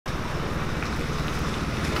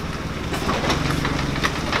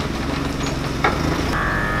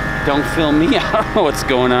Don't film me. I don't know what's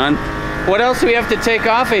going on. What else do we have to take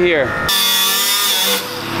off of here?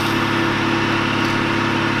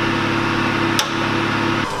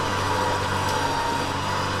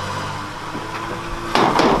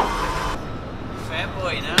 Fat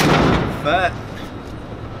boy now. Fat.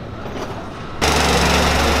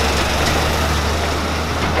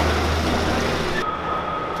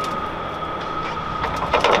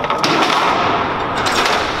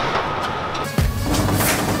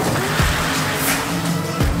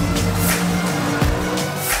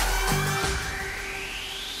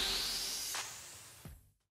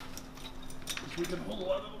 We can hold a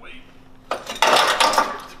lot of the weight.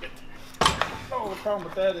 Oh, the problem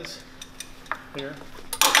with that is here.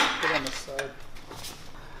 Get on this side.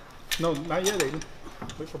 No, not yet, Aiden.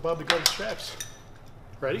 Wait for Bob to go to the straps.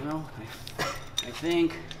 Ready? No, I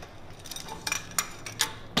think.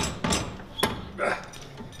 Yeah,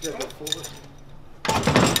 go forward.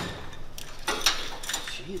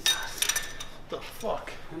 Jesus. What the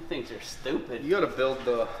fuck? Them things are stupid. You gotta build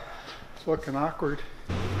the... It's fucking awkward.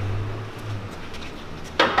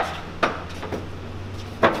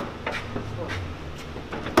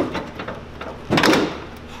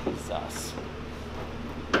 Jesus.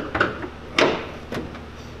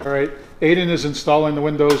 All right, Aiden is installing the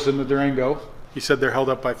windows in the Durango. He said they're held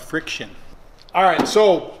up by friction. All right,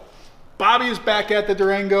 so Bobby is back at the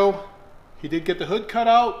Durango. He did get the hood cut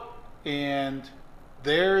out, and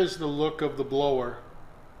there is the look of the blower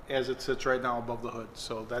as it sits right now above the hood.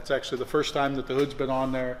 So that's actually the first time that the hood's been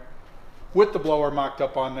on there with the blower mocked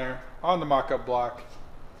up on there, on the mock-up block.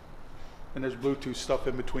 And there's Bluetooth stuff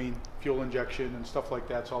in between, fuel injection and stuff like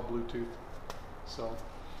that. It's all Bluetooth. So,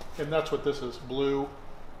 and that's what this is, Bluetooth.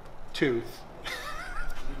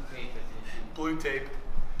 Blue tape.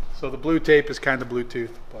 So the blue tape is kind of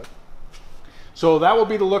Bluetooth, but. So that will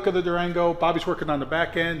be the look of the Durango. Bobby's working on the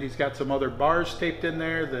back end. He's got some other bars taped in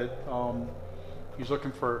there that he's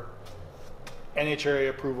looking for NHRA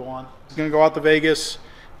approval on. He's gonna go out to Vegas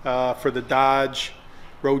for the Dodge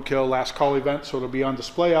Roadkill Last Call event, so it'll be on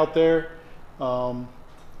display out there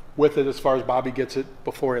with it as far as Bobby gets it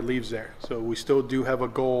before it leaves there. So we still do have a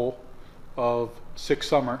goal of 6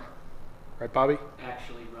 summer, right, Bobby?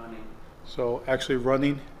 Actually running. So actually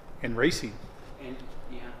running and racing. And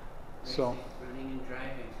yeah. Racing, So running and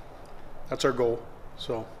driving. that's our goal.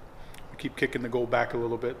 So we keep kicking the goal back a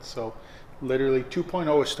little bit. So literally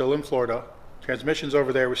 2.0 is still in Florida. Transmission's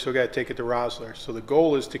over there. We still got to take it to Rosler. So the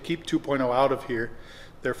goal is to keep 2.0 out of here.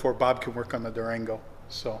 Therefore, Bob can work on the Durango.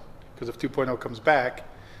 So, because if 2.0 comes back,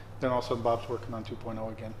 then all of a sudden Bob's working on 2.0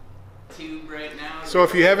 again. Tube right now. So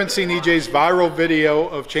if you haven't seen EJ's viral video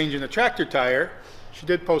of changing a tractor tire, she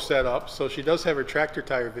did post that up. So she does have her tractor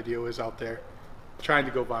tire video is out there, trying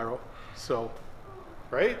to go viral. So,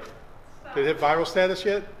 right? Did it hit viral status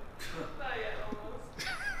yet? Not yet, almost.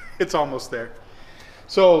 It's almost there.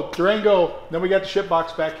 So Durango, then we got the ship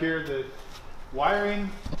box back here. The wiring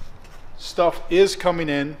stuff is coming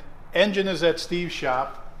in. Engine is at Steve's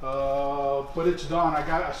shop, but it's done.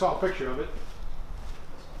 I saw a picture of it.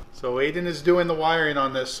 So Aiden is doing the wiring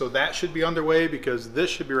on this, so that should be underway because this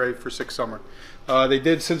should be ready for 6 summer. They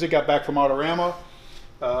did, since it got back from Autorama,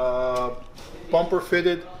 bumper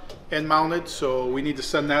fitted and mounted, so we need to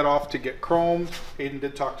send that off to get chromed. Aiden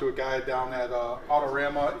did talk to a guy down at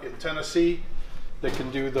Autorama in Tennessee that can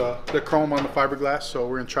do the chrome on the fiberglass, so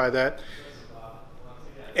we're gonna try that.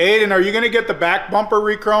 Aiden, are you gonna get the back bumper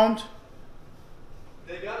re-chromed?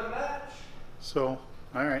 They got a match. So,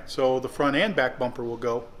 all right, so the front and back bumper will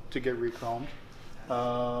go to get re-chromed.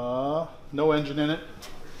 No engine in it.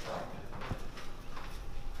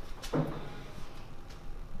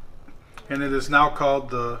 And it is now called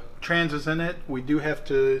the trans is in it. We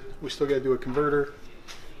still gotta do a converter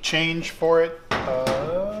change for it.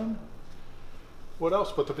 What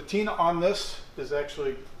else? But the patina on this is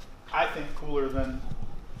actually, I think, cooler than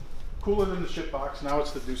the ship box. Now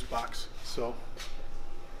it's the deuce box. So,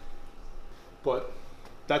 but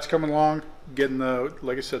that's coming along, getting the,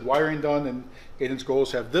 like I said, wiring done, and Aiden's goal is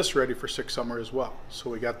to have this ready for 6 summer as well.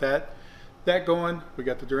 So we got that going. We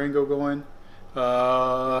got the Durango going.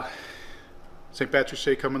 St. Patrick's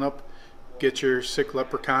Day coming up. Get your Sick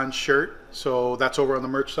Leprechaun shirt. So that's over on the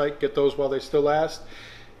merch site. Get those while they still last.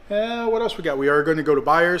 What else we got? We are going to go to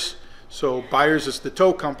Buyers. So Buyers is the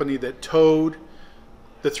tow company that towed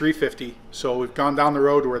the 350. So we've gone down the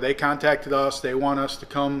road where they contacted us. They want us to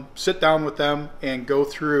come sit down with them and go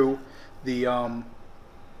through the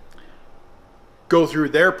go through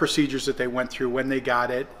their procedures that they went through when they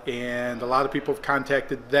got it, and a lot of people have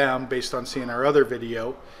contacted them based on seeing our other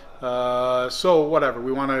video. So whatever,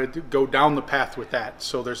 we want to go down the path with that.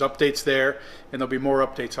 So there's updates there, and there'll be more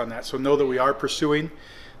updates on that. So know that we are pursuing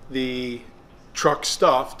the truck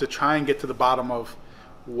stuff to try and get to the bottom of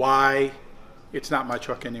why it's not my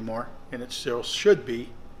truck anymore, and it still should be.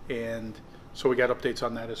 And so we got updates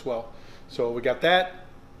on that as well. So we got that.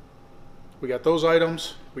 We got those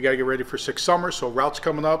items. We got to get ready for 6 Summer. So routes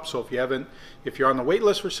coming up. So if you're on the wait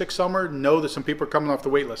list for 6 Summer, know that some people are coming off the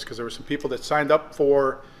wait list, because there were some people that signed up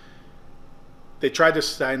for, they tried to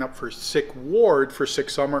sign up for Sick Ward for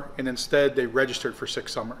 6 Summer, and instead they registered for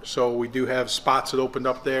 6 Summer. So we do have spots that opened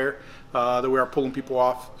up there that we are pulling people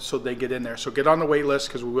off so they get in there. So get on the wait list,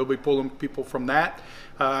 because we will be pulling people from that.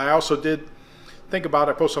 I also did think about,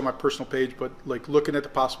 I posted on my personal page, but like looking at the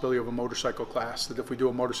possibility of a motorcycle class, that if we do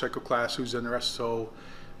a motorcycle class, who's interested. So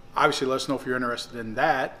obviously let us know if you're interested in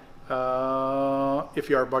that, if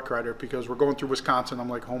you are a bike rider, because we're going through Wisconsin. I'm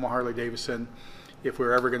like home of Harley Davidson. If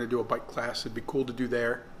we're ever going to do a bike class, it'd be cool to do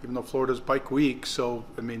there, even though Florida's bike week. So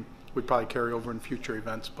I mean, we'd probably carry over in future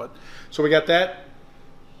events. But so we got that,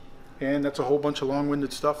 and that's a whole bunch of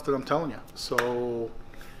long-winded stuff that I'm telling you. So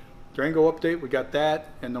Durango update, we got that,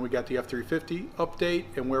 and then we got the F350 update,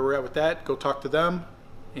 and where we're at with that, go talk to them,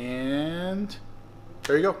 and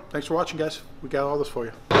there you go. Thanks for watching, guys. We got all this for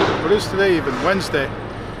you. What is today even? Wednesday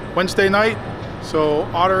night. So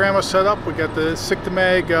Autorama set up. We got the Sick to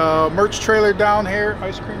Mag merch trailer down here,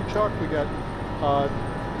 ice cream truck. We got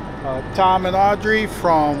Tom and Audrey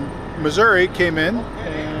from Missouri came in,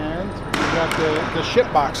 and we got the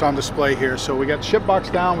ship box on display here. So we got the ship box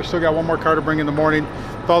down. We still got one more car to bring in the morning.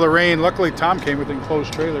 With all the rain, luckily Tom came with an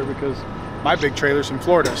enclosed trailer, because my big trailer's in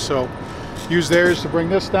Florida. So use theirs to bring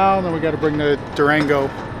this down, and we got to bring the Durango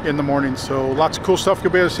in the morning. So lots of cool stuff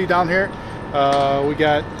you'll be able to see down here. We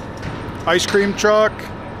got ice cream truck,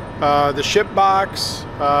 the ship box,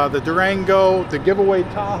 the Durango, the giveaway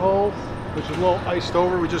Tahoe, which is a little iced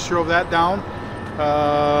over. We just drove that down.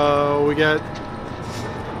 We got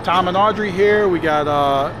Tom and Audrey here. We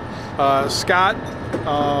got Scott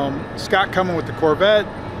coming with the Corvette.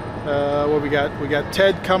 What we got? We got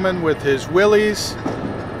Ted coming with his Willys.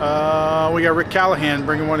 We got Rick Callahan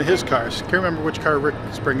bringing one of his cars. Can't remember which car Rick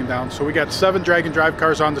is bringing down. So we got 7 drag and drive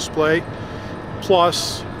cars on display,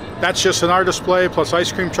 plus that's just in our display, plus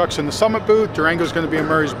ice cream trucks in the Summit booth. Durango's going to be in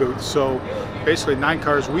Murray's booth. So basically 9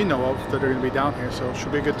 cars we know of that are going to be down here. So it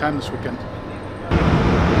should be a good time this weekend.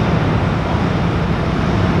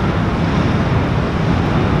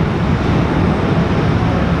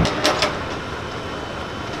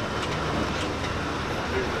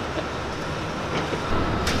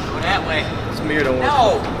 Go that way. This mirror don't work.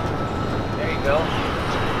 No! There you go.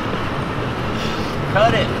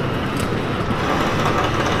 Cut it.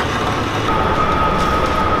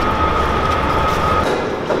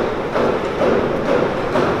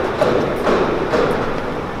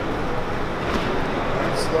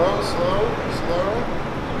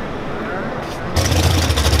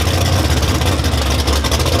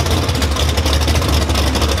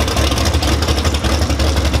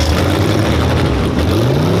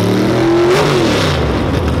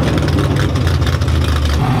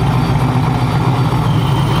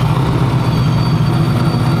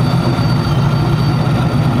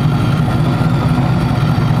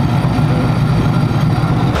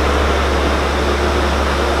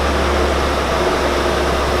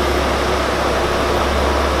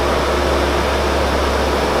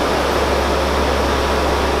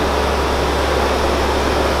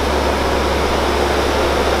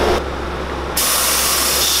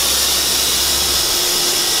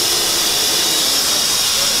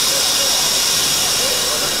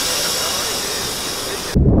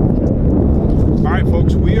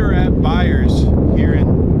 Folks, we are at Buyers here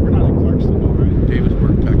in, we're not in Clarkston though,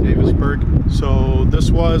 right? Davisburg. So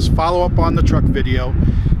this was follow-up on the truck video,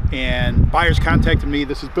 and Buyers contacted me.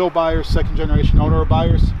 This is Bill Buyers, second generation owner of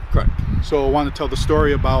Buyers. Correct. So I want to tell the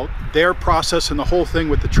story about their process and the whole thing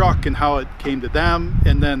with the truck and how it came to them,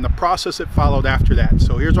 and then the process that followed after that.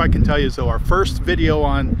 So here's what I can tell you is, though, our first video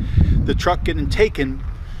on the truck getting taken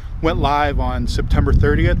went live on September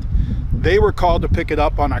 30th. They were called to pick it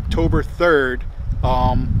up on October 3rd.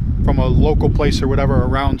 From a local place or whatever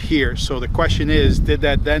around here. So the question is, did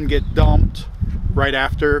that then get dumped right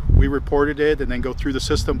after we reported it and then go through the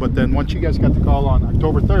system? But then once you guys got the call on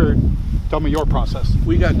October 3rd, tell me your process.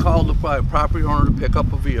 We got called by a property owner to pick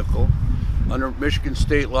up a vehicle. Under Michigan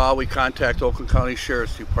state law, we contact Oakland County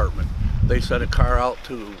Sheriff's Department. They sent a car out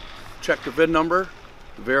to check the VIN number,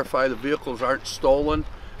 to verify the vehicles aren't stolen,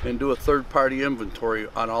 and do a third-party inventory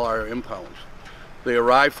on all our impounds. They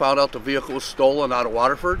arrived, found out the vehicle was stolen out of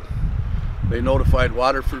Waterford. They notified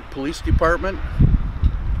Waterford Police Department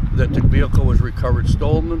that the vehicle was recovered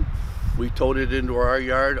stolen. We towed it into our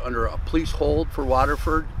yard under a police hold for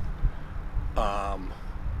Waterford.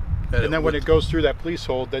 And then when it goes through that police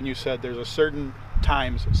hold, then you said there's a certain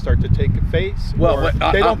times it start to take face. Well, or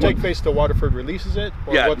they don't take face till Waterford releases it.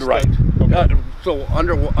 Or yeah, what's right. Okay. So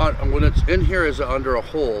when it's in here as under a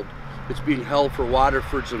hold, it's being held for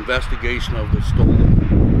Waterford's investigation of the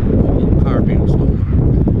car being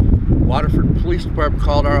stolen. Waterford Police Department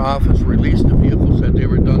called our office, released the vehicle, said they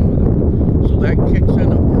were done with it. So that kicks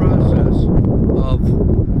in a process of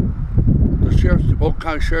the Oakland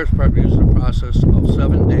County Sheriff's Department uses a process of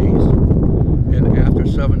 7 days, and after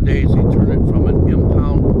 7 days they turn it from an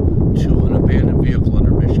impound to an abandoned vehicle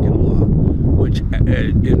under Michigan law, which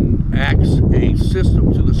enacts a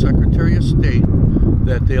system to the Secretary of State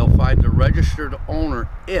that they'll find the registered owner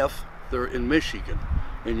if they're in Michigan.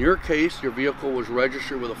 In your case, your vehicle was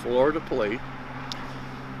registered with a Florida plate.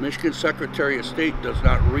 Michigan Secretary of State does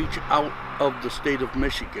not reach out of the state of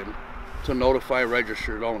Michigan to notify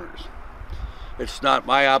registered owners. It's not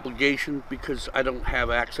my obligation because I don't have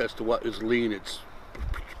access to what is lien. It's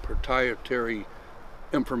proprietary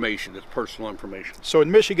information. It's personal information. So in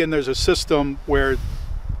Michigan, there's a system where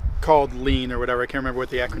called lien or whatever. I can't remember what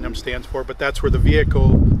the acronym stands for, but that's where the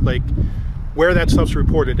vehicle, like where that stuff's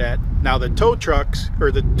reported at. Now the tow trucks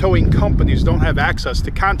or the towing companies don't have access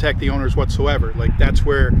to contact the owners whatsoever. Like that's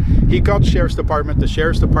where he called the Sheriff's Department. The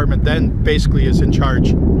Sheriff's Department then basically is in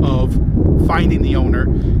charge of finding the owner,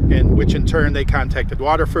 and which in turn they contacted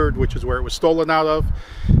Waterford, which is where it was stolen out of,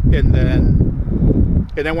 and then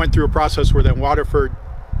went through a process where then Waterford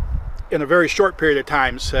in a very short period of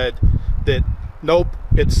time said that nope,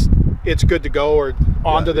 it's good to go, or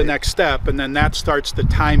on to the next step, and then that starts the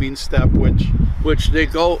timing step, which they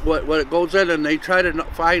go when it goes in and they try to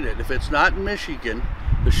find it. If it's not in Michigan,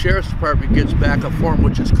 the Sheriff's Department gets back a form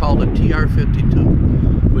which is called a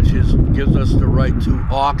TR-52, which gives us the right to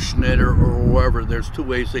auction it or wherever. There's two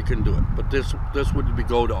ways they can do it, but this would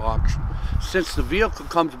go to auction. Since the vehicle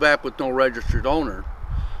comes back with no registered owner,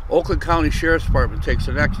 Oakland County Sheriff's Department takes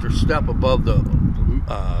an extra step above the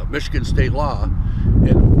Michigan state law,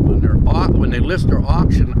 and when they list their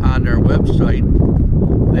auction on their website,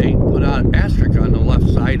 they put out an asterisk on the left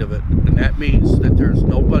side of it, and that means that there's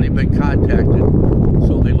nobody been contacted,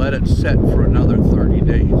 so they let it set for another 30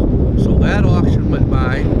 days. So that auction went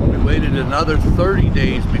by. We waited another 30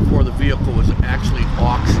 days before the vehicle was actually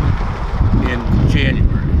auctioned in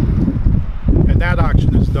January. And that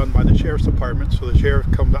auction is done by the Sheriff's Department, so the Sheriff's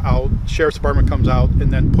Department comes out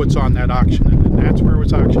and then puts on that auction, and then that's where it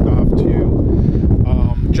was auctioned off to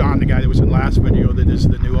John, the guy that was in last video, that is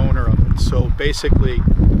the new owner of it. So basically, I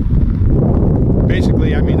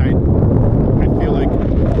mean, I feel like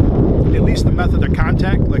at least the method of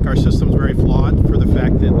contact, like our system's very flawed for the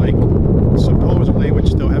fact that, like, supposedly, which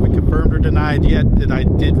still haven't confirmed or denied yet, that I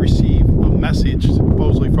did receive a message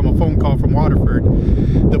supposedly from a phone call from Waterford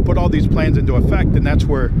that put all these plans into effect, and that's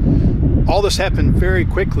where all this happened very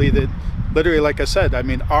quickly. That literally, like I said, I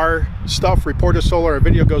mean, our stuff reported solar, our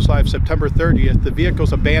video goes live September 30th. The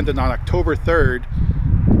vehicle's abandoned on October 3rd.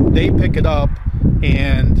 They pick it up,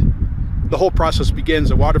 and the whole process begins.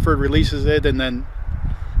 The Waterford releases it, and then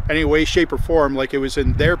any way, shape, or form, like it was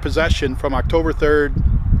in their possession from October 3rd,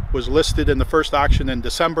 was listed in the first auction in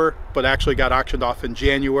December, but actually got auctioned off in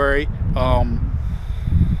January.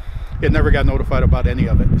 It never got notified about any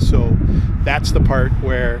of it. So that's the part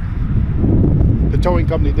where the towing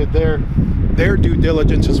company did their due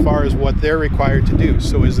diligence as far as what they're required to do.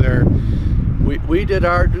 So is there... We did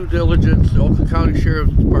our due diligence. The Oakland County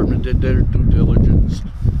Sheriff's Department did their due diligence,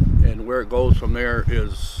 and where it goes from there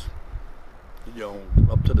is, you know,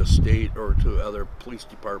 up to the state or to other police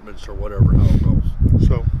departments or whatever, how it goes.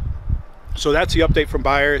 So that's the update from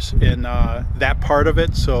buyers in that part of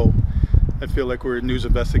it. So I feel like we're a news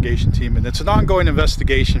investigation team, and it's an ongoing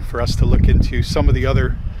investigation for us to look into some of the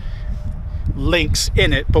other links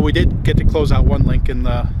in it, but we did get to close out one link in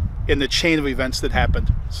the chain of events that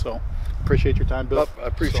happened. So appreciate your time, Bill. I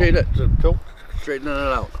appreciate it. Cool. Straightening it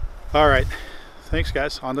out. All right, thanks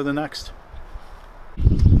guys. On to the next.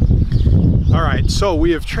 All right, so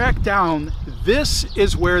we have tracked down, this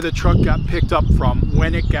is where the truck got picked up from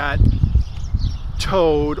when it got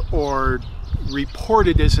towed or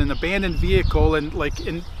reported as an abandoned vehicle.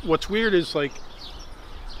 And what's weird is, like,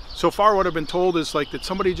 so far what I've been told is like that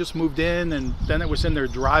somebody just moved in and then it was in their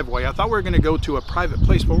driveway. I thought we were going to go to a private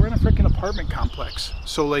place, but we're in a freaking apartment complex.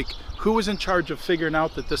 So like, who was in charge of figuring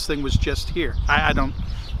out that this thing was just here? I don't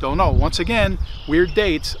know. Once again, weird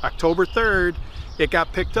dates. October 3rd it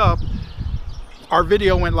got picked up. our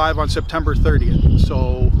video went live on September 30th.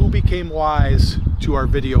 So who became wise to our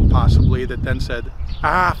video possibly that then said,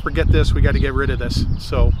 ah, forget this, we got to get rid of this.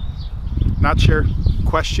 So not sure.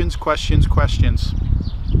 Questions, questions, questions.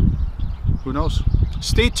 Who knows?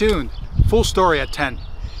 Stay tuned. Full story at 10.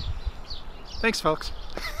 Thanks, folks.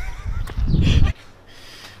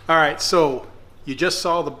 All right, so you just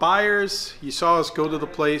saw the buyers. You saw us go to the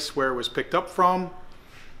place where it was picked up from,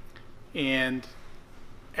 and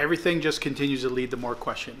everything just continues to lead to more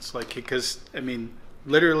questions. Like, because I mean,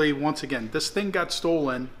 literally, once again, this thing got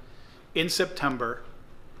stolen in September.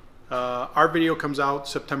 Our video comes out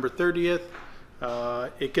September 30th.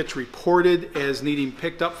 It gets reported as needing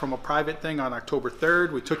picked up from a private thing on October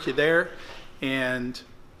 3rd. We took you there, and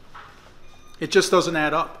it just doesn't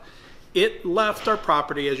add up. It left our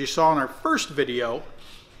property, as you saw in our first video,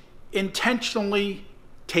 intentionally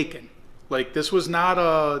taken. Like, this was not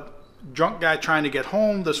a drunk guy trying to get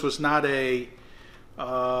home. This was not a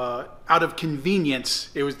out of convenience.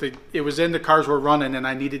 It was in the cars were running and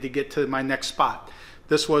I needed to get to my next spot.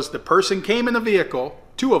 This was the person came in a vehicle,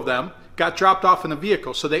 two of them, got dropped off in a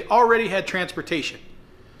vehicle. So they already had transportation.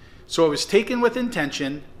 So it was taken with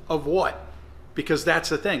intention of what? Because that's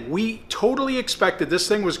the thing. We totally expected this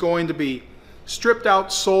thing was going to be stripped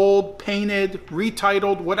out, sold, painted,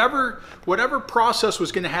 retitled, whatever process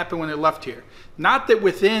was going to happen when it left here. Not that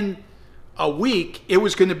within a week it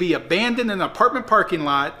was going to be abandoned in an apartment parking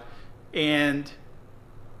lot and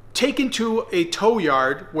taken to a tow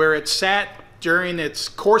yard where it sat during its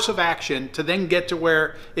course of action to then get to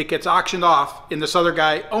where it gets auctioned off and this other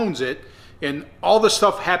guy owns it, and all the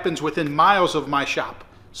stuff happens within miles of my shop.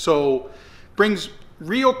 So brings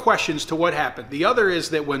real questions to what happened. The other is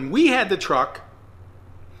that when we had the truck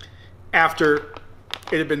after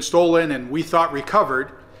it had been stolen and we thought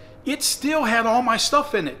recovered, it still had all my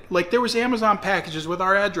stuff in it. Like, there was Amazon packages with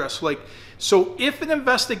our address. Like, so if an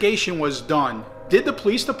investigation was done, did the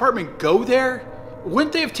police department go there?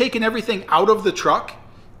 Wouldn't they have taken everything out of the truck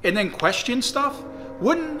and then questioned stuff?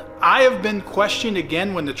 Wouldn't I have been questioned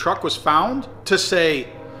again when the truck was found to say,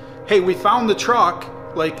 hey, we found the truck?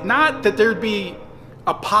 Like, not that there'd be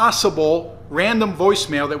a possible random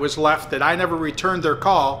voicemail that was left that I never returned their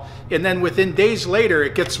call, and then within days later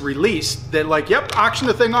it gets released that, like, yep, auction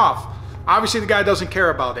the thing off. Obviously the guy doesn't care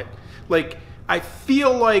about it. Like, I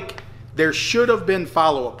feel like there should have been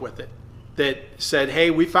follow-up with it that said,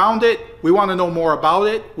 hey, we found it, we want to know more about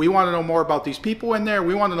it, we want to know more about these people in there,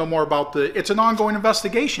 we want to know more about it's an ongoing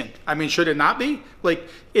investigation. I mean, should it not be? Like,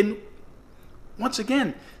 once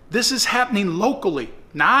again, this is happening locally,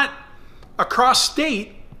 not across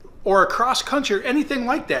state or across country or anything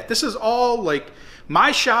like that. This is all like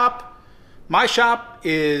my shop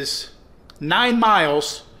is 9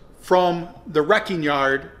 miles from the wrecking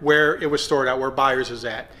yard where it was stored at, where Buyers is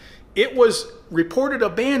at. It was reported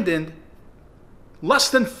abandoned less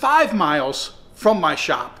than 5 miles from my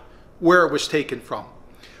shop where it was taken from.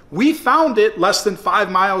 We found it less than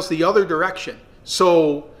 5 miles the other direction.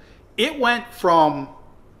 So it went from,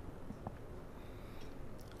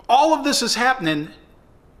 all of this is happening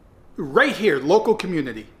right here, local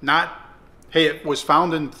community, not, hey, it was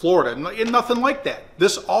found in Florida, nothing like that.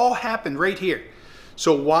 This all happened right here.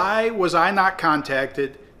 So why was I not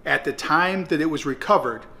contacted at the time that it was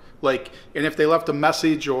recovered? Like, and if they left a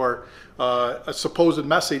message or a supposed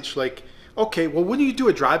message, like, okay, well, wouldn't you do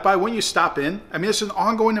a drive-by? Wouldn't you stop in? I mean, it's an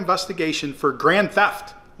ongoing investigation for grand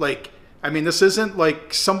theft. Like, I mean, this isn't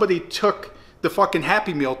like somebody took the fucking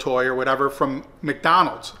Happy Meal toy or whatever from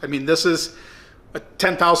McDonald's. I mean, this is a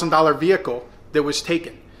 $10,000 vehicle that was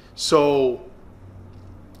taken. So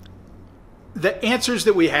the answers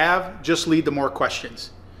that we have just lead to more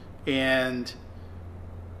questions. And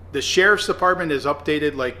the sheriff's department is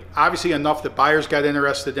updated, like, obviously enough that Buyers got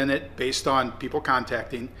interested in it based on people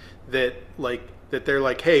contacting, that they're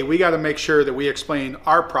like, hey, we got to make sure that we explain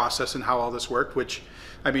our process and how all this worked, which,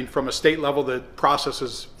 I mean, from a state level, the process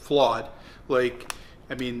is flawed. Like,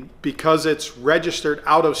 I mean, because it's registered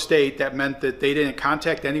out of state, that meant that they didn't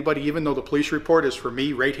contact anybody, even though the police report is for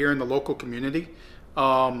me right here in the local community.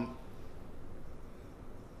 So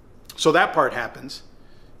that part happens.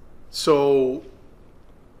 So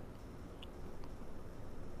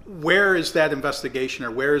where is that investigation,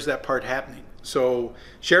 or where is that part happening? So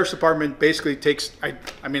sheriff's department basically takes,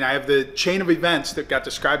 I mean, I have the chain of events that got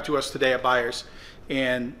described to us today at Buyers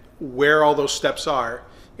and where all those steps are.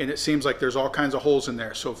 And it seems like there's all kinds of holes in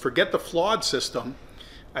there. So forget the flawed system.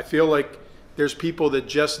 I feel like there's people that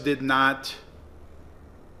just did not,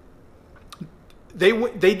 they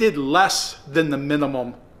did less than the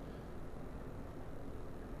minimum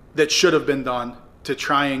that should have been done to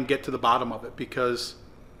try and get to the bottom of it. Because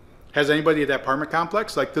Has anybody at that apartment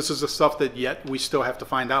complex, like this is the stuff that yet we still have to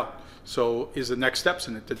find out. So is the next steps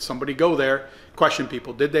in it? Did somebody go there, question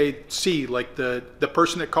people? Did they see like the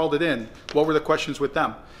person that called it in? What were the questions with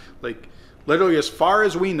them? Like literally as far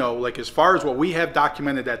as we know, like as far as what we have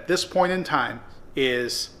documented at this point in time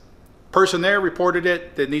is person there reported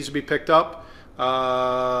it that needs to be picked up.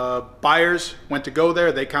 Buyers went to go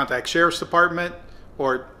there, they contact sheriff's department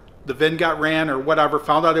or the VIN got ran or whatever,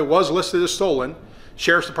 found out it was listed as stolen.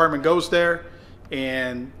 Sheriff's department goes there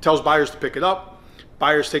and tells buyers to pick it up.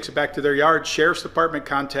 Buyers takes it back to their yard. Sheriff's department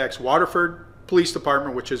contacts Waterford Police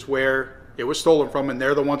Department, which is where it was stolen from, and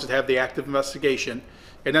they're the ones that have the active investigation.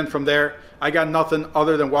 And then from there, I got nothing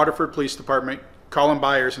other than Waterford Police Department calling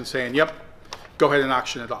buyers and saying, yep, go ahead and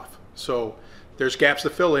auction it off. So there's gaps to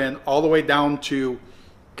fill in all the way down to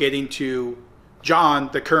getting to John,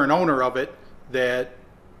 the current owner of it, that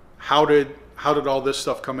how did all this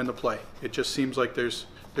stuff come into play? It just seems like there's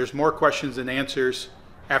more questions than answers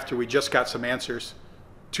after we just got some answers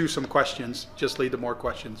to some questions, just lead to more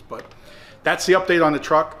questions. But that's the update on the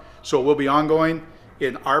truck. So we'll be ongoing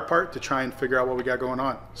in our part to try and figure out what we got going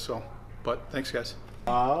on. So, but thanks guys.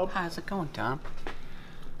 Bob? How's it going, Tom?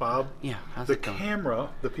 Bob? Yeah, how's the it going? camera,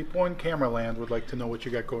 the people in camera land would like to know what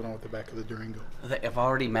you got going on with the back of the Durango. I've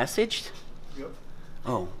already messaged? Yep.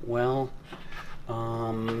 Oh, well,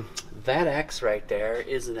 that X right there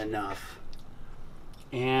isn't enough.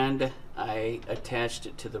 And I attached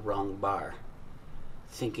it to the wrong bar,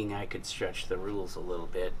 thinking I could stretch the rules a little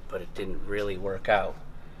bit, but it didn't really work out.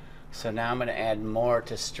 So now I'm going to add more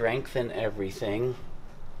to strengthen everything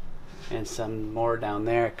and some more down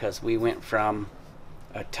there because we went from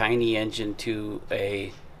a tiny engine to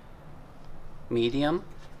a medium.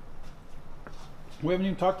 We haven't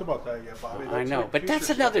even talked about that yet, Bobby. I know, but that's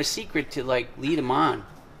another secret to like lead them on.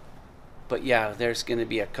 But yeah, there's going to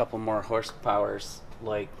be a couple more horsepowers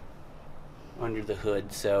like under the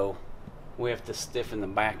hood, so we have to stiffen the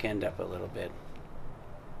back end up a little bit.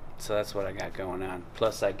 So that's what I got going on.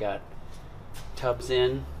 Plus I got tubs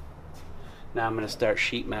in. Now I'm going to start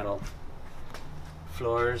sheet metal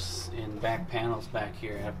floors and back panels back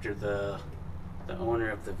here after the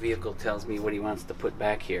owner of the vehicle tells me what he wants to put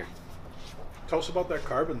back here. Tell us about that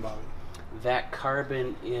carbon, Bobby. That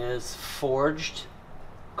carbon is forged,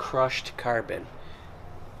 crushed carbon.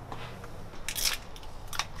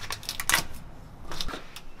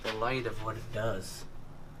 The light of what it does.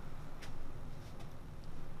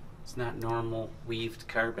 It's not normal weaved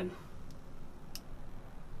carbon.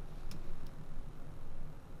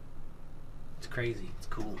 It's crazy. It's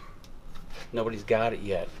cool. Nobody's got it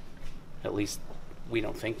yet. At least we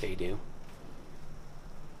don't think they do.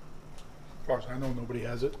 As far as I know, nobody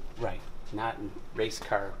has it. Right. Not in race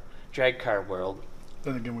car, drag car world.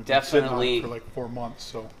 Then again, we've Definitely been sitting on it for like 4 months,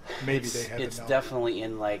 so maybe they have it now. It's definitely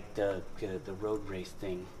in like the road race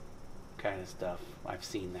thing kind of stuff. I've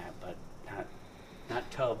seen that, but not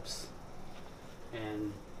tubs.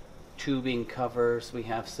 And tubing covers we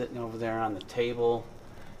have sitting over there on the table,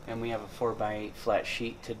 and we have a 4x8 flat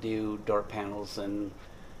sheet to do door panels and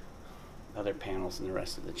other panels and the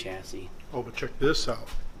rest of the chassis. Oh, but check this out.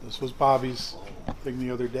 This was Bobby's thing the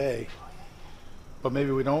other day. But maybe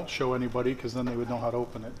we don't show anybody because then they would know how to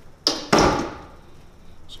open it.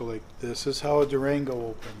 So like this is how a Durango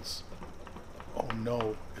opens. Oh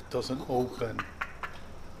no, it doesn't open.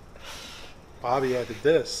 Bobby added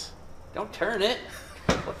this. Don't turn it.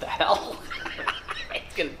 What the hell?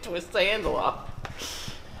 It's gonna twist the handle off.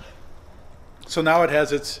 So now it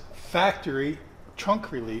has its factory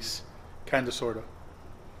trunk release, kind of, sort of.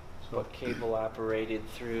 What cable operated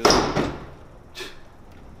through?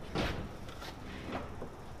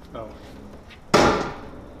 Oh.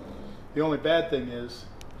 The only bad thing is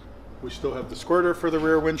we still have the squirter for the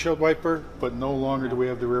rear windshield wiper, but no longer do we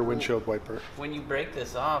have the rear windshield wiper. When you break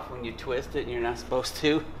this off, when you twist it and you're not supposed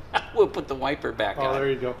to, we'll put the wiper back on. Oh, there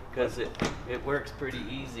you go. Because it works pretty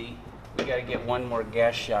easy. We got to get one more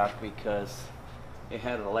gas shock because it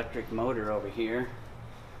had an electric motor over here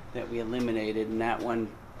that we eliminated, and that one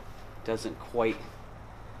doesn't quite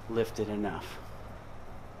lift it enough.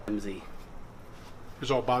 MZ. Here's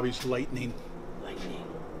all Bobby's lightning. Lightning.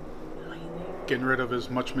 Getting rid of as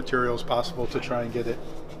much material as possible to try and get it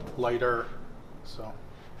lighter. So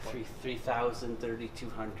 3,000,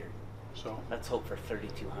 3,200. So Let's hope for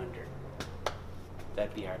 3,200.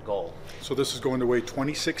 That'd be our goal. So this is going to weigh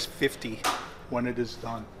 2650 when it is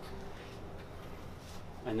done.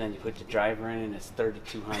 And then you put the driver in and it's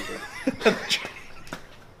 3,200.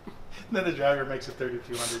 Then the driver makes it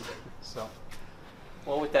 3,200. So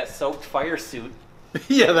Well, with that soaked fire suit.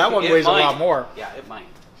 yeah, that one it weighs might. a lot more. Yeah, it might.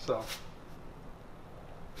 So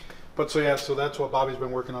But so yeah, so that's what Bobby's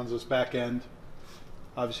been working on, is this back end.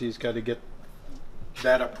 Obviously he's got to get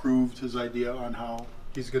that approved, his idea on how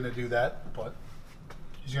he's going to do that, but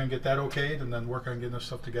he's going to get that okayed and then work on getting this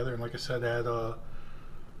stuff together. And like I said,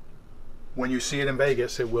 when you see it in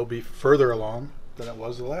Vegas, it will be further along than it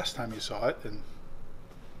was the last time you saw it. And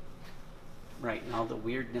Right, and all the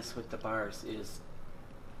weirdness with the bars is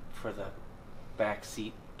for the back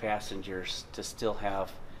seat passengers to still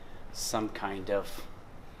have some kind of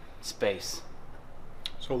space.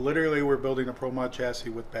 so literally we're building a Pro Mod chassis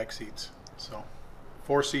with back seats. So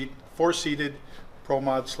four-seated Pro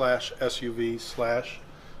Mod / SUV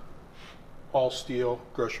 / all steel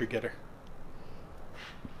grocery getter.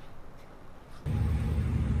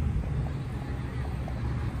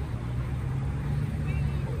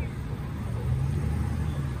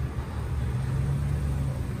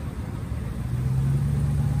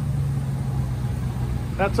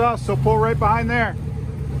 That's us, so pull right behind there.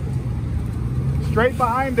 Straight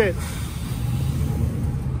behind it.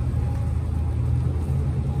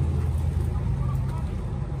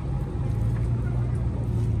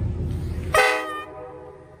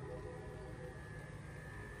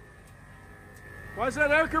 Why is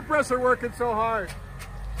that air compressor working so hard?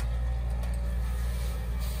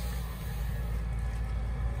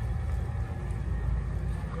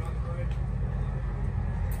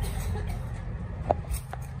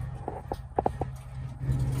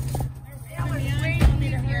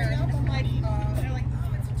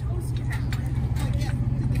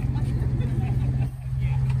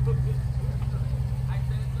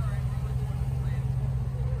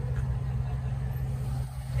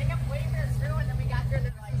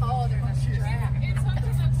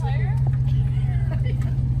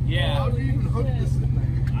 Yeah. How do you even hook this in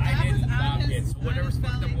there? I didn't stop it. So whatever's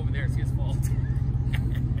fucked up over there is his fault.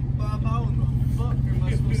 Bob, how the fuck am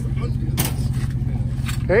I supposed to undo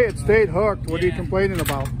this? Hey, it stayed hooked. What are you Yeah. complaining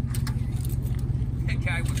about? That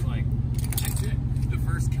guy was like, the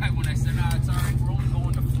first guy when I said, "Ah, it's all right, we're only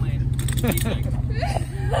going to Flint." He's like,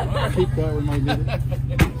 Keep that when I need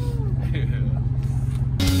it.